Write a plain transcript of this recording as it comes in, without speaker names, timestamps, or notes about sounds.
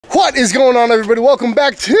What is going on, everybody? Welcome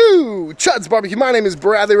back to Chuds BBQ. My name is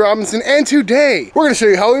Bradley Robinson, and today we're going to show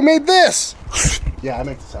you how we made this. Yeah, I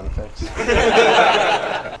make the sound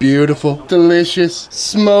effects. Beautiful, delicious,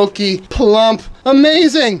 smoky, plump,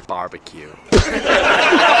 amazing barbecue.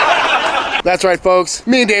 That's right, folks.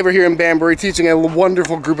 Me and Dave are here in Banbury teaching a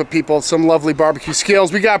wonderful group of people some lovely barbecue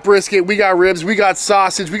skills. We got brisket, we got ribs, we got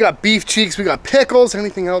sausage, we got beef cheeks, we got pickles.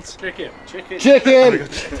 Anything else? Chicken.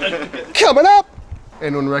 Coming up.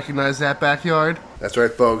 Anyone recognize that backyard? That's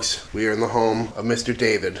right, folks. We are in the home of Mr.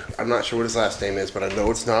 David. I'm not sure what his last name is, but I know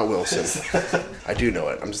it's not Wilson. I do know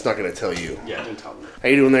it. I'm just not going to tell you. Yeah, don't tell me. How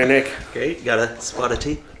you doing there, Nick? Okay, got a spot of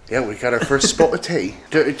tea. Yeah, we got our first spot of tea.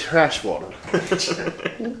 Dirty trash water.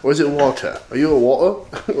 Or is it water? Are you a water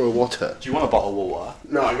or a water? Do you want a bottle of water?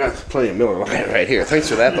 No, I got plenty of Miller Lite right here. Thanks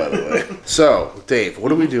for that, by the way. So, Dave,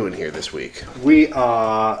 what are we doing here this week? We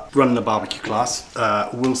are running a barbecue class.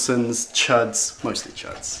 Wilson's, Chuds, mostly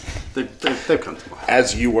Chuds. They've come to mind.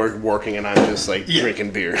 As you were working and I'm just like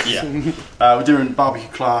drinking beer. Yeah. We're doing barbecue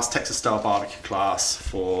class, Texas style barbecue class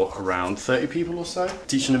for around 30 people or so.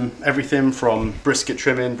 Teaching them everything from brisket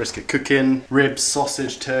trimming, brisket cooking, ribs,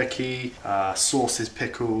 sausage, turkey, sauces,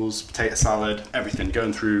 pickles, potato salad, everything.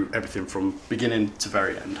 Going through everything from beginning to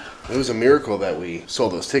very end. It was a miracle that we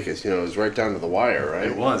sold those tickets. You know, it was right down to the wire, right?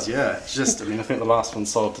 It was, yeah. It's just, I mean, I think the last one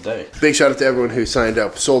sold today. Big shout out to everyone who signed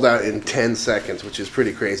up. Sold out in 10 seconds, which is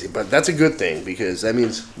pretty crazy. But that's a good thing because that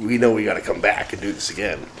means we know we got to come back and do this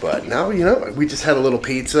again. But now, you know, we just had a little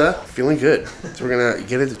pizza. Feeling good. So we're going to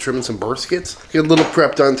get into trimming some briskets. Get a little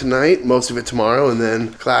prep done tonight, most of it tomorrow, and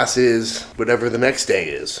then class is whatever the next day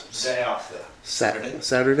is. Day after.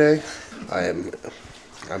 Saturday?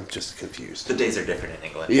 I'm just confused. The days are different in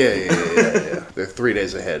England. Yeah. They're 3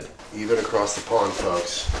 days ahead. Even across the pond,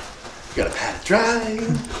 folks. You gotta pat it dry.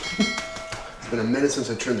 It's been a minute since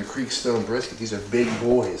I trimmed the Creekstone brisket. These are big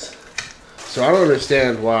boys. So I don't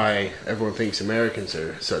understand why everyone thinks Americans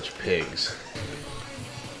are such pigs.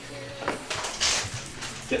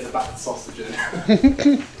 Get the battered sausage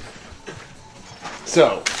in.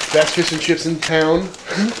 So, best fish and chips in town?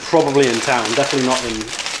 Probably in town, definitely not in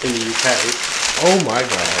the UK. Oh my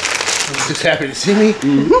god. Just happy to see me.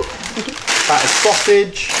 Battered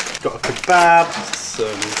sausage, got a kebab,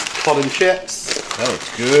 some cod and chips. That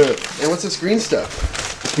looks good. And what's this green stuff?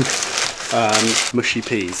 Mushy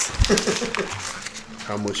peas.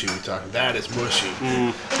 How mushy are we talking? That is mushy.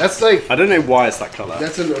 That's like... I don't know why it's that colour.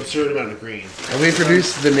 That's an absurd amount of green. And we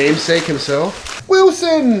introduced the namesake himself,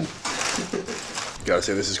 Wilson! Gotta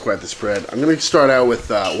say, this is quite the spread. I'm gonna start out with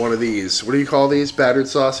one of these. What do you call these? Battered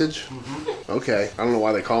sausage? Okay. I don't know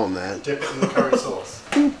why they call them that. Dip it in the curry sauce.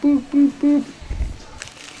 Boop, boop, boop, boop.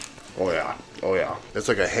 Oh yeah. Oh yeah. That's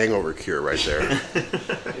like a hangover cure right there.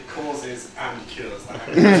 It causes and cures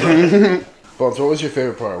that. Bones, what was your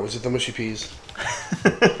favorite part? Was it the mushy peas?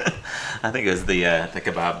 I think it was the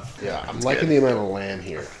kebab. Yeah, I'm liking the amount of lamb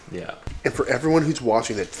here. Yeah. And for everyone who's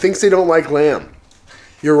watching that thinks they don't like lamb,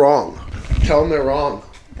 you're wrong. Tell them they're wrong.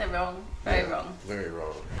 They're wrong. Very wrong. Very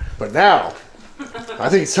wrong. But now, I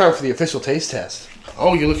think it's time for the official taste test.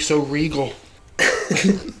 Oh, you look so regal.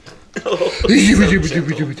 It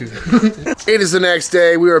is the next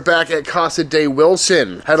day. We are back at Casa de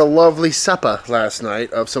Wilson. Had a lovely supper last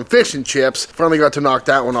night of some fish and chips. Finally got to knock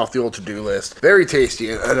that one off the old to-do list. Very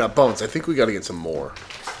tasty. And Bones, I think we got to get some more.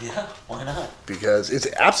 Yeah, why not? Because it's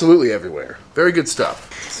absolutely everywhere. Very good stuff.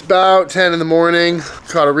 It's about 10 in the morning.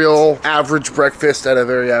 Caught a real average breakfast at a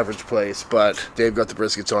very average place, but Dave got the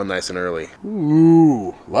briskets on nice and early.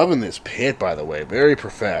 Ooh, loving this pit, by the way. Very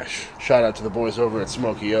profesh. Shout out to the boys over at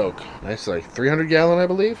Smoky Oak. Nice, like 300 gallon, I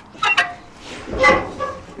believe.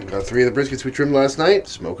 Got 3 of the briskets we trimmed last night,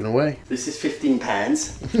 smoking away. This is 15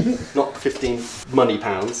 pounds, not 15 money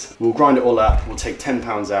pounds. We'll grind it all up, we'll take 10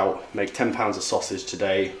 pounds out, make 10 pounds of sausage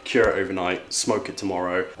today, cure it overnight, smoke it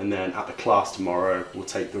tomorrow, and then at the class tomorrow, we'll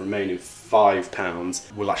take the remaining 5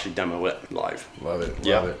 pounds, we'll actually demo it live. Love it,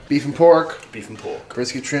 Yeah. love it. Beef and pork. Beef and pork.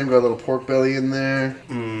 Brisket trim, got a little pork belly in there.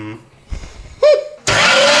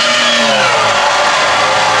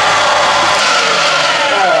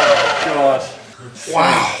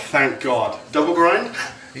 Wow, thank God. Double grind?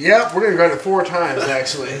 Yep, we're gonna grind it 4 times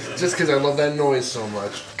actually, just because I love that noise so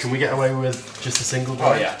much. Can we get away with just a single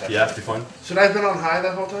grind? Oh yeah, definitely. Yeah, be fine. Should I have been on high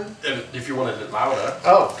that whole time? If you wanted it louder.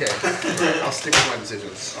 Oh, okay. Right, I'll stick with my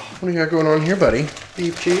decisions. What do you got going on here, buddy?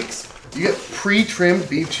 Beef cheeks. You get pre-trimmed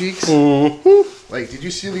beef cheeks? Like, did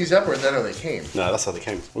you seal these up or is that how they came? No, that's how they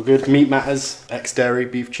came. We're good. Meat matters. Ex-dairy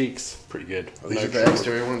beef cheeks. Pretty good. Oh, these are the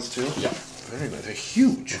exterior ones too? Yeah. Very nice. They're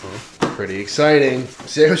huge. Pretty exciting.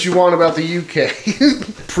 Say what you want about the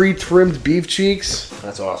UK. Pre-trimmed beef cheeks.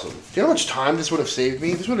 That's awesome. Do you know how much time this would have saved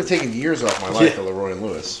me? This would have taken years off my life at Leroy &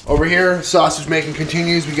 Lewis. Over here, sausage making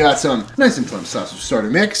continues. We got some nice and plump sausage starter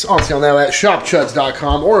mix. On sale now at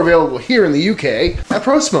shopchuds.com or available here in the UK at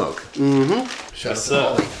ProSmoke. Shout out to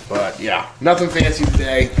Molly. But yeah, nothing fancy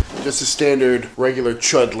today. Just a standard, regular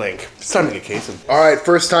Chud link. It's time to get casing. All right,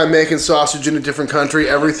 first time making sausage in a different country.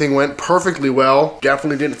 Everything went perfectly well.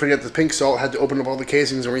 Definitely didn't forget the pink salt. Had to open up all the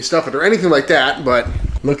casings and restuff it or anything like that. But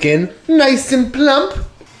looking nice and plump.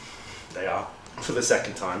 They are. For the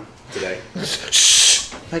second time today.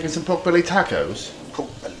 Shh. Making some pork belly tacos. Pork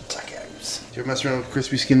belly tacos. Do you ever mess around with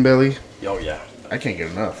crispy skin belly? Oh yeah. I can't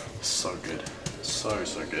get enough. So good. So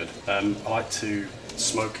good. I like to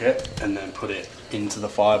smoke it and then put it into the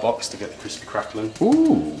firebox to get the crispy crackling.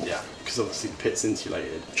 Ooh. Yeah, because obviously the pit's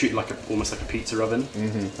insulated. Treat it like almost like a pizza oven.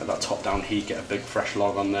 Let that top down heat, get a big fresh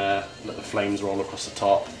log on there, let the flames roll across the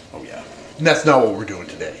top. Oh yeah. And that's not what we're doing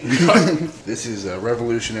today. This is a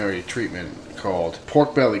revolutionary treatment called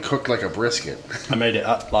pork belly cooked like a brisket. I made it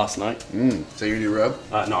up last night. Is that your new rub?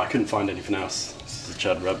 No, I couldn't find anything else. This is a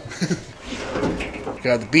Chud rub.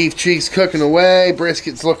 Got the beef cheeks cooking away.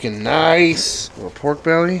 Brisket's looking nice. Little pork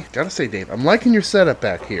belly. Gotta say, Dave, I'm liking your setup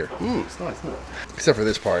back here. It's nice, isn't it? Except for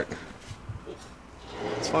this part.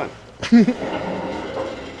 It's fine.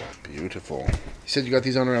 Beautiful. You said you got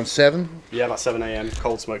these on around 7? Yeah, about 7 a.m.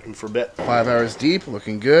 Cold smoked them for a bit. 5 hours deep.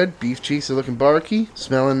 Looking good. Beef cheeks are looking barbecue.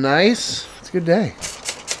 Smelling nice. It's a good day.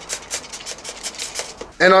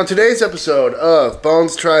 And on today's episode of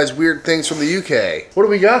Bones Tries Weird Things from the UK, what do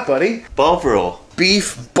we got, buddy? Bovril.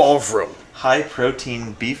 Beef bovril. High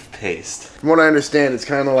protein beef paste. From what I understand, it's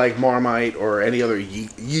kind of like Marmite or any other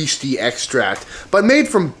yeasty extract, but made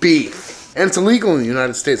from beef. And it's illegal in the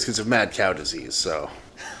United States because of mad cow disease, so.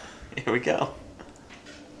 Here we go.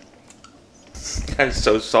 I'm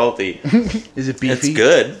so salty. Is it beefy? It's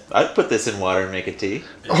good. I'd put this in water and make a tea.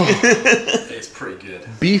 It's pretty good.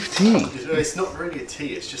 Beef tea. It's not really a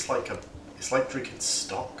tea. It's just like it's like drinking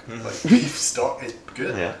stock. Like beef stock is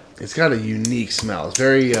good. Yeah. It's got a unique smell. It's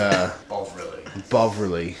very Bovril.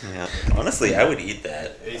 bovril-y. Yeah. Honestly, I would eat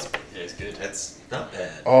that. It's good. It's not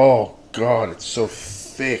bad. Oh god, it's so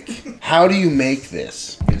thick. How do you make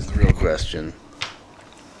this? Is the real question.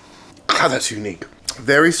 Ah, that's unique.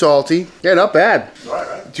 Very salty. Yeah, not bad.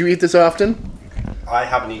 Right. Do you eat this often? I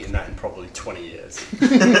haven't eaten that in probably 20 years.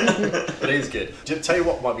 But it is good. Tell you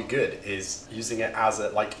what might be good is using it as a,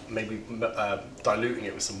 like, maybe diluting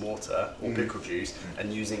it with some water or pickle juice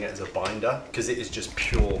and using it as a binder because it is just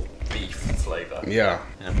pure beef flavour. Yeah.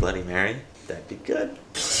 And a Bloody Mary? That'd be good.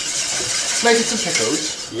 Making some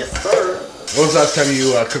pickles. Yes, sir. When was the last time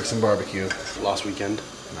you cooked some barbecue? Last weekend.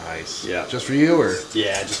 Nice. Yeah. Just for you, or?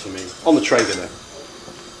 Yeah, just for me. On the Traeger though.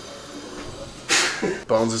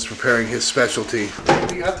 Bones is preparing his specialty. What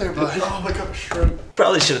do you got there, bud? Oh my god, shrimp.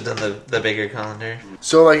 Probably should have done the bigger colander.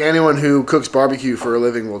 So like anyone who cooks barbecue for a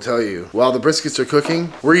living will tell you, while the briskets are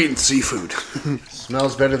cooking, we're eating seafood.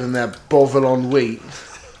 Smells better than that bovril wheat.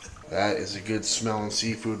 That is a good smelling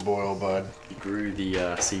seafood boil, bud. He grew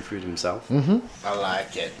the seafood himself. I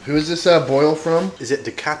like it. Who is this boil from? Is it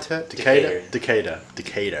Decatur? Decatur. Decatur.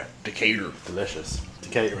 Decatur. Delicious.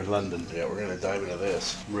 Decatur in London. Yeah, we're gonna dive into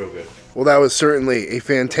this. Real good. Well, that was certainly a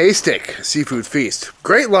fantastic seafood feast.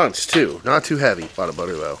 Great lunch, too. Not too heavy. A lot of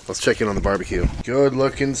butter, though. Let's check in on the barbecue. Good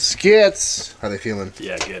looking skits. How they feeling?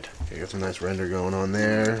 Yeah, good. Okay, got some nice render going on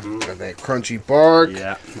there. Got that crunchy bark.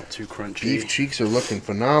 Yeah, not too crunchy. Beef cheeks are looking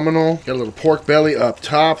phenomenal. Got a little pork belly up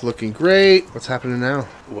top, looking great. What's happening now?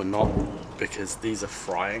 Well, not because these are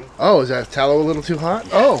frying. Oh, is that tallow a little too hot?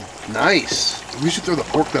 Oh, nice. We should throw the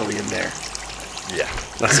pork belly in there. Yeah,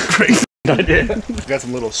 that's a great idea. Got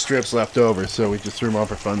some little strips left over, so we just threw them on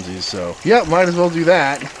for funsies. So, yeah, might as well do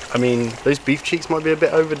that. I mean, those beef cheeks might be a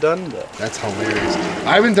bit overdone, but That's hilarious.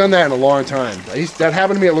 I haven't done that in a long time. That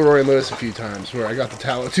happened to me at Leroy & Lewis a few times, where I got the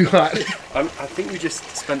tallow too hot. I think we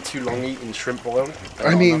just spent too long eating shrimp boil.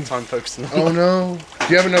 I mean, enough time focusing on. Oh no! Do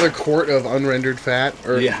you have another quart of unrendered fat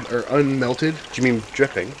or unmelted? Do you mean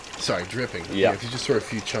dripping? Sorry, dripping. Yeah. If you just throw a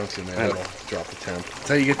few chunks in there, that'll drop the temp. That's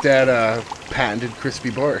how you get that patented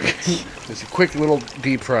crispy bark. Just a quick little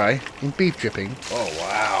deep fry and beef dripping. Oh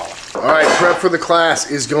wow! All right, prep for the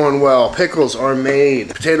class is going well. Pickles are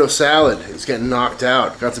made. Potato salad is getting knocked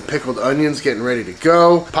out. Got some pickled onions getting ready to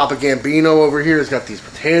go. Papa Gambino over here has got these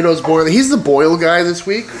potatoes boiling. He's the boil guy this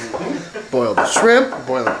week. Boiled the shrimp,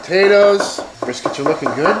 boiling potatoes. Briskets are looking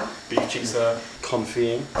good. Beef cheeks are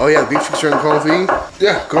confying. Oh yeah, the beef cheeks are in confit.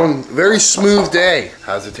 Yeah, going very smooth day.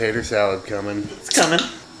 How's the tater salad coming? It's coming.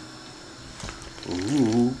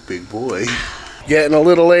 Ooh, big boy. Getting a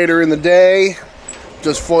little later in the day.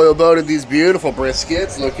 Just foil boated these beautiful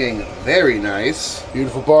briskets, looking very nice.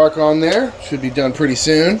 Beautiful bark on there. Should be done pretty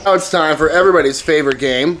soon. Now it's time for everybody's favorite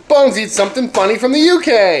game, Bones Eats Something Funny from the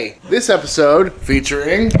UK. This episode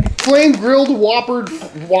featuring flame grilled whoppered.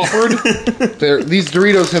 These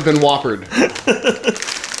Doritos have been whoppered.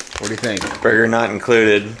 What do you think? Burger not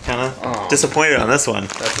included. Kind of disappointed on this one.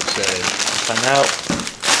 That's a shame. Find out.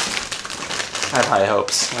 I have high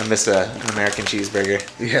hopes. I missed an American cheeseburger.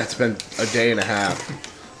 Yeah, it's been a day and a half.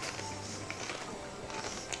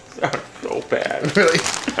 So bad. Really?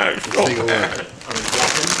 So bad.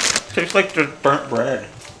 Tastes like just burnt bread.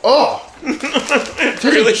 Oh! It's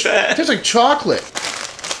really bad. It tastes like chocolate.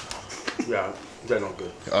 Yeah, they're not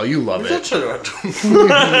good. Oh, you love it. It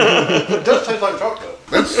does taste like chocolate.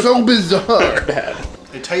 That's so bizarre. Bad.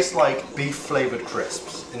 It tastes like beef flavoured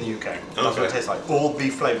crisps in the UK. That's what it tastes like. All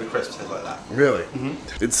beef flavoured crisps taste like that. Really?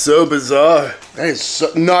 It's so bizarre. That is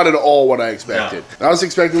not at all what I expected. I was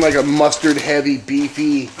expecting like a mustard heavy,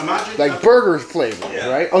 beefy, Imagine like burger flavor,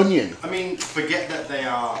 right? Onion. I mean, forget that they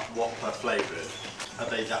are Whopper flavoured. Are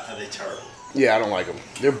they terrible? Yeah, I don't like them.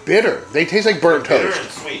 They're bitter. They taste like burnt toast. Bitter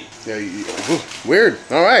and sweet. Yeah, weird.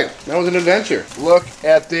 All right, that was an adventure. Look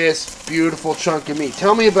at this beautiful chunk of meat.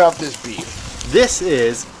 Tell me about this beef. This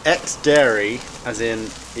is ex-dairy, as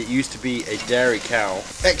in it used to be a dairy cow.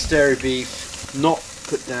 Ex-dairy beef, not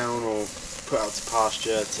put down or put out to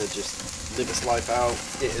pasture to just live its life out.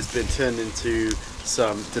 It has been turned into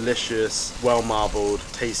some delicious, well-marbled,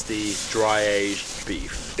 tasty, dry-aged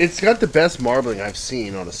beef. It's got the best marbling I've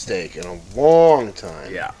seen on a steak in a long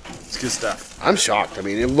time. Yeah, it's good stuff. I'm shocked. I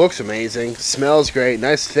mean, it looks amazing. Smells great.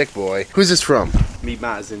 Nice thick boy. Who's this from? Meat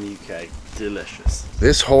Matters in the UK. Delicious.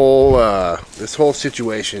 This whole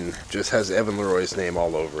situation just has Evan Leroy's name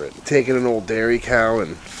all over it. Taking an old dairy cow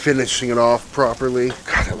and finishing it off properly.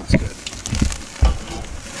 God, that looks good.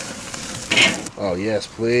 Oh yes,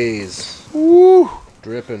 please. Woo!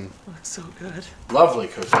 Dripping. Looks so good. Lovely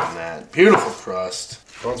cooking on that. Beautiful crust.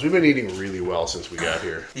 Bones, we've been eating really well since we got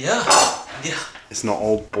here. Yeah. Yeah. It's not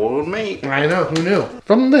all boiled meat. I know, who knew?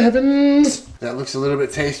 From the heavens. That looks a little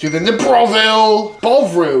bit tastier than the Bovril.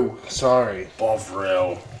 Sorry.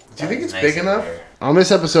 Bovril. Do you think it's big enough? On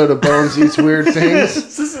this episode of Bones Eats Weird Things.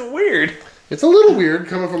 This isn't weird. It's a little weird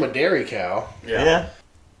coming from a dairy cow. Yeah.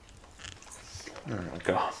 There we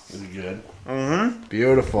go. Is it good? Mm-hmm.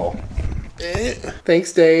 Beautiful.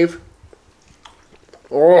 Thanks, Dave.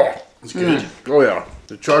 Oh, It's good. Oh yeah.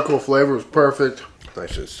 The charcoal flavor is perfect.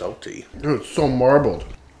 Nice and salty. Dude, it's so marbled.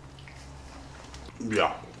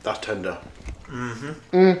 Yeah, that's tender. All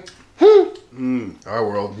right,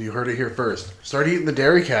 world, you heard it here first. Start eating the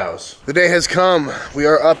dairy cows. The day has come. We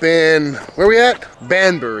are up in, where are we at?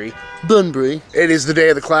 Banbury. It is the day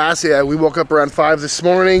of the class. Yeah, we woke up around 5 this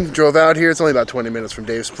morning, drove out here. It's only about 20 minutes from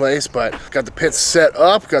Dave's place, but got the pits set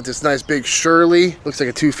up. Got this nice big Shirley, looks like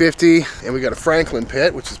a 250, and we got a Franklin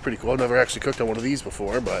pit, which is pretty cool. I've never actually cooked on one of these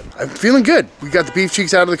before, but I'm feeling good. We got the beef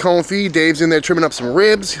cheeks out of the confit. Dave's in there trimming up some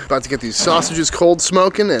ribs, about to get these sausages cold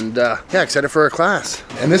smoking, and yeah, excited for our class.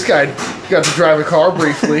 And this guy got to drive a car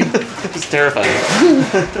briefly. It's terrifying.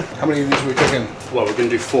 How many of these are we cooking? Well, we're going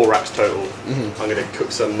to do 4 racks total. I'm going to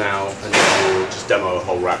cook some now and then we'll just demo a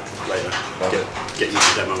whole rack later. Get you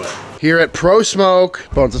to demo it. Here at Pro Smoke.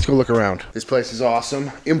 Bones, let's go look around. This place is awesome.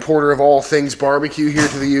 Importer of all things barbecue here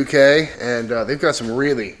to the UK. And they've got some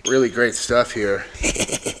really, really great stuff here.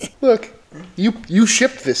 Look, you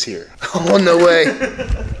shipped this here. Oh, no way.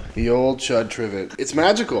 The old Chud trivet. It's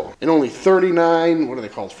magical. In only 39, what are they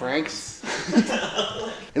called, francs?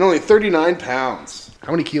 In only 39 pounds.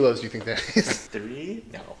 How many kilos do you think that is? 3?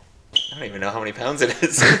 No. I don't even know how many pounds it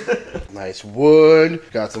is. Nice wood.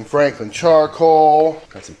 Got some Franklin charcoal.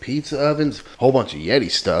 Got some pizza ovens. Whole bunch of Yeti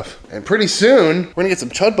stuff. And pretty soon, we're gonna get some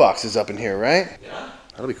Chud boxes up in here, right? Yeah.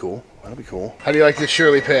 That'll be cool. That'll be cool. How do you like this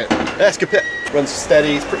Shirley pit? That's good pit. Runs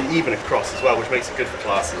steady. It's pretty even across as well, which makes it good for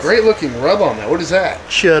classes. Great looking rub on that. What is that?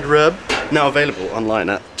 Chud rub. Now available online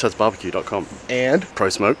at chudsbbq.com. And? Pro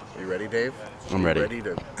Smoke. Are you ready, Dave? I'm ready. Ready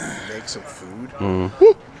to make some food?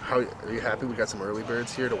 How, are you happy we got some early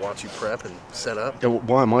birds here to watch you prep and set up? Yeah,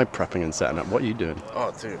 why am I prepping and setting up? What are you doing?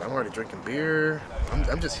 Oh, dude, I'm already drinking beer.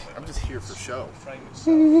 I'm just here for show.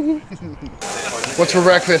 What's for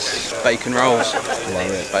breakfast? Bacon rolls.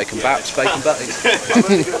 Love it. Bacon baps, bacon butties.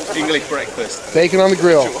 English breakfast. Bacon on the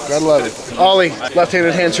grill. Gotta love it. Ollie,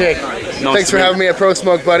 left-handed handshake. Thanks for having me at Pro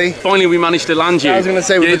Smoke, buddy. Finally, we managed to land you. I was gonna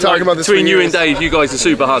say, we've been talking about this between for you years. and Dave. You guys are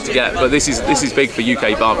super hard to get, but this is big for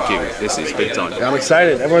UK barbecue. This is big time. I'm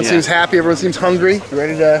excited. Everyone seems happy. Everyone seems hungry. You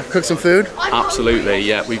ready to cook some food? Absolutely,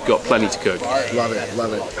 yeah. We've got plenty to cook. Love it,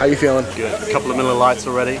 love it. How you feeling? Good. A couple of Miller Lights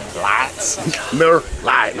already. Lights. Miller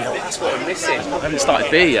Light. That's what I'm missing. I haven't started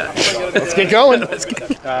beer yet. Let's get going. It's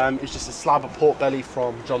just a slab of pork belly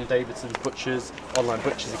from John Davidson's Butchers, online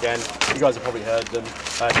butchers again. You guys have probably heard them,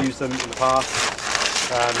 used them in the past.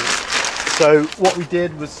 So what we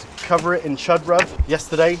did was cover it in Chud rub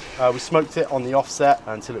yesterday. We smoked it on the offset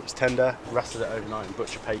until it was tender, rested it overnight in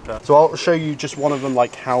butcher paper. So I'll show you just one of them,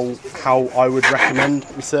 like how I would recommend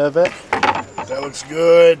we serve it. That looks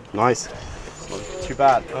good. Nice. Not too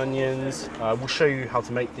bad. Onions. We'll show you how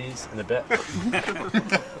to make these in a bit.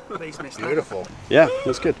 Beautiful. Yeah,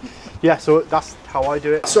 that's good. Yeah, so that's how I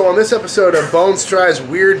do it. So on this episode of Bones Tries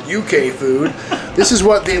Weird UK Food, this is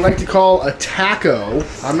what they like to call a taco.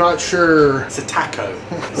 I'm not sure. It's a taco.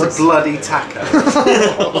 It's a bloody taco.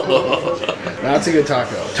 That's a good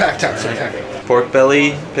taco. Taco. Pork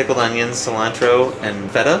belly, pickled onions, cilantro, and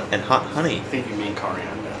feta, and hot honey. I think you mean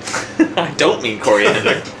coriander. I don't mean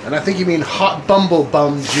coriander. And I think you mean hot bumble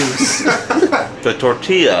bum juice. The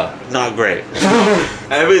tortilla, not great.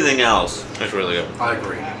 Everything else is really good. I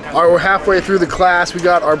agree. All right, we're halfway through the class. We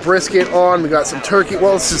got our brisket on. We got some turkey.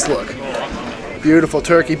 Well, let's just look. Beautiful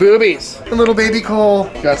turkey boobies. A little baby Cole.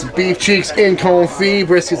 Got some beef cheeks in confit.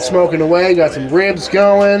 Brisket smoking away. Got some ribs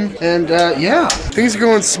going. And yeah, things are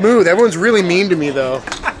going smooth. Everyone's really mean to me though.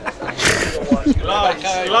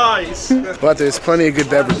 Lies. But there's plenty of good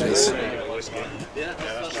beverages.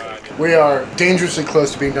 We are dangerously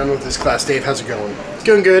close to being done with this class. Dave, how's it going? It's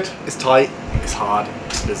going good. It's tight. It's hard.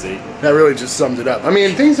 It's busy. That really just summed it up. I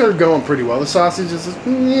mean, things are going pretty well. The sausage is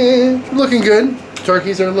looking good.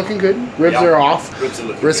 Turkeys are looking good. Ribs are off. Ribs are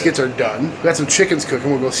looking Briskets are done. We got some chickens cooking.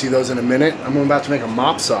 We'll go see those in a minute. I'm about to make a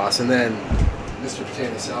mop sauce, and then Mr.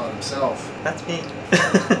 Potato Salad himself. That's me.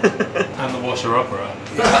 And the washer-upper.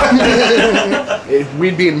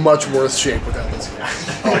 We'd be in much worse shape without this guy.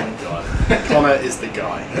 Oh my god. Connor is the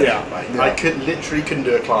guy. Yeah. I couldn't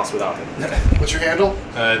do a class without him. What's your handle?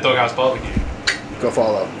 Doghouse Barbecue. Go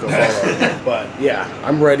follow. But yeah,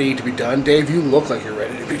 I'm ready to be done. Dave, you look like you're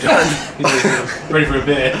ready to be done. Ready for a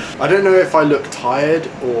beer. I don't know if I look tired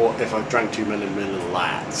or if I've drank too many Miller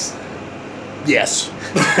Lights. Yes.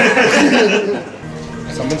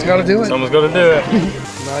 Someone's got to do it. Someone's got to do it.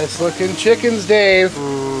 Nice looking chickens, Dave.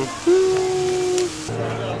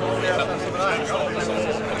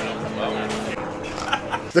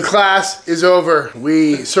 The class is over.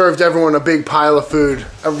 We served everyone a big pile of food.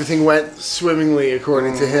 Everything went swimmingly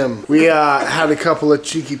according to him. We had a couple of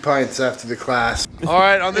cheeky pints after the class. All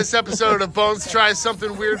right, on this episode of Bones Tries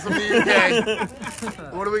Something Weird from the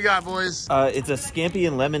UK. What do we got, boys? It's a scampi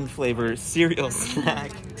and lemon flavor cereal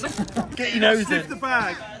snack. Get your nose in. the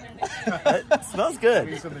bag. It smells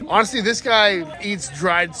good. Honestly, this guy eats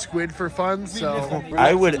dried squid for fun, so...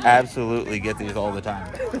 I would absolutely get these all the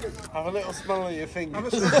time. Have a little smell of your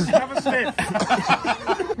fingers. Have a sniff.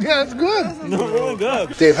 Yeah, it's good. No, really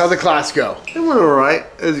good. Dave, how'd the class go? It went alright.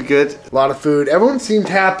 It was good. A lot of food. Everyone seemed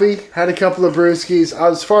happy. Had a couple of brewskis.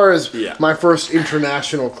 As far as my first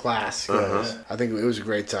international class goes, I think it was a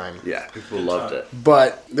great time. Yeah, people loved it.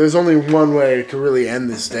 But there's only one way to really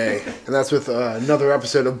end this day, and that's with another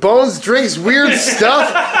episode of Bones Drinks Weird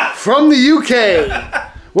Stuff from the UK.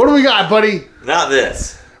 What do we got, buddy? Not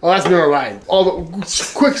this. Oh, that's Miller Lite.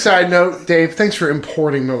 Quick side note, Dave, thanks for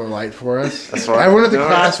importing Miller Lite for us. That's right. Everyone at the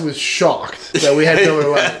class was shocked that we had Miller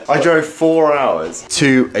Lite. I drove 4 hours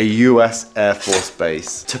to a US Air Force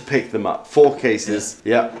base to pick them up. 4 cases.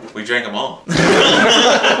 Yep. We drank them all.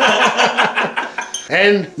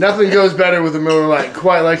 And nothing goes better with a Miller Lite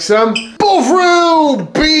quite like some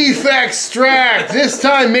Bullfroo beef extract. This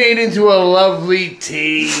time made into a lovely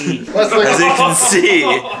tea. Let's look As you can see.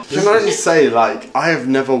 Can I just say, like, I have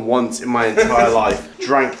never once in my entire life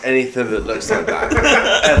drank anything that looks like that.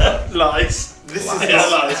 Ever. Lies. This is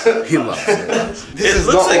lies. He loves it. This It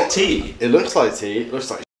looks like tea. It looks like tea. It looks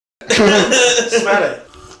like Smell it.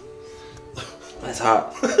 That's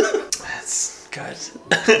hot. That's good.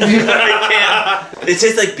 I can't. It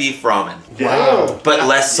tastes like beef ramen, Wow. but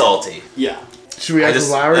less salty. Yeah. Should we add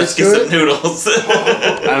some Lowry's Let's get to some it? noodles.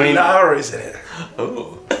 I mean, Lowry's in it.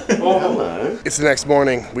 Oh. Hello. It's the next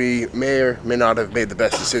morning. We may or may not have made the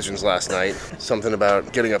best decisions last night. Something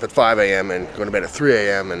about getting up at 5 a.m. and going to bed at 3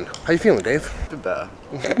 a.m. And how you feeling, Dave? A bit better.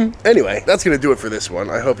 Anyway, that's going to do it for this one.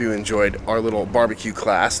 I hope you enjoyed our little barbecue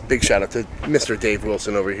class. Big shout out to Mr. Dave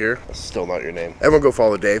Wilson over here. That's still not your name. Everyone go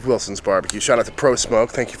follow Dave Wilson's Barbecue. Shout out to Pro Smoke.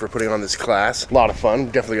 Thank you for putting on this class. A lot of fun.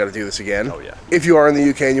 Definitely got to do this again. Oh, yeah. If you are in the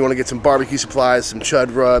UK and you want to get some barbecue supplies, some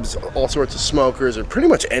chud rubs, all sorts of smokers, or pretty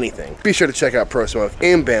much anything, be sure to check out Pro Smoke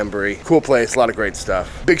in Banbury. Cool place, a lot of great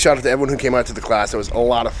stuff. Big shout out to everyone who came out to the class. It was a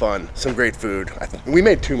lot of fun. Some great food. We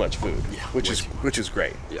made too much food, which is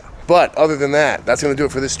great. Yeah. But other than that, that's going to do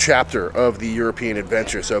it for this chapter of the European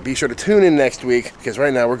adventure. So be sure to tune in next week, because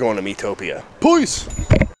right now we're going to Metopia. Peace!